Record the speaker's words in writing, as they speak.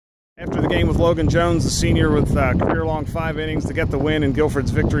After the game with Logan Jones, the senior with career-long 5 innings to get the win in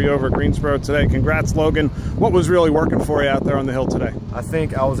Guilford's victory over Greensboro today. Congrats, Logan. What was really working for you out there on the hill today? I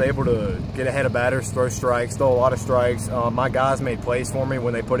think I was able to get ahead of batters, throw strikes, throw a lot of strikes. My guys made plays for me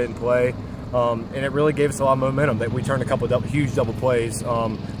when they put it in play, and it really gave us a lot of momentum. That we turned a couple of huge double plays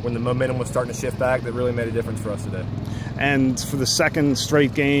when the momentum was starting to shift back. That really made a difference for us today. And for the second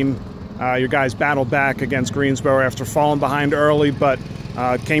straight game, your guys battled back against Greensboro after falling behind early, but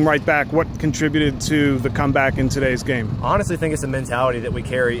came right back. What contributed to the comeback in today's game? I honestly think it's a mentality that we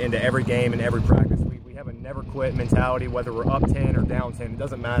carry into every game and every practice. We have a never quit mentality, whether we're up 10 or down 10. It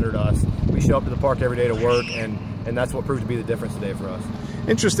doesn't matter to us. We show up to the park every day to work, and that's what proved to be the difference today for us.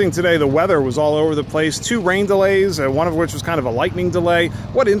 Interesting today, the weather was all over the place. 2 rain delays, one of which was kind of a lightning delay.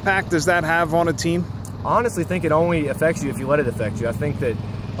 What impact does that have on a team? I honestly think it only affects you if you let it affect you. I think that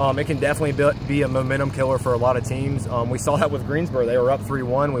it can definitely be a momentum killer for a lot of teams. We saw that with Greensboro. They were up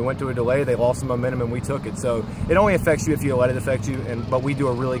 3-1. We went to a delay. They lost some momentum, and we took it. So it only affects you if you let it affect you, but we do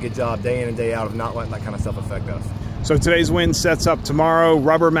a really good job day in and day out of not letting that kind of stuff affect us. So today's win sets up tomorrow,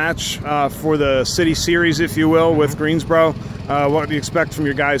 rubber match for the City Series, if you will, with Greensboro. What do you expect from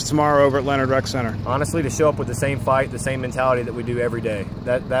your guys tomorrow over at Leonard Rec Center? Honestly, to show up with the same fight, the same mentality that we do every day.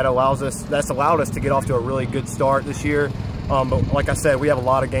 That's allowed us to get off to a really good start this year. But like I said, we have a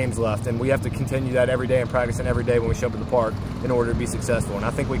lot of games left, and we have to continue that every day and practicing every day when we show up at the park in order to be successful. And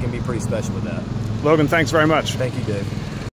I think we can be pretty special with that. Logan, thanks very much. Thank you, Dave.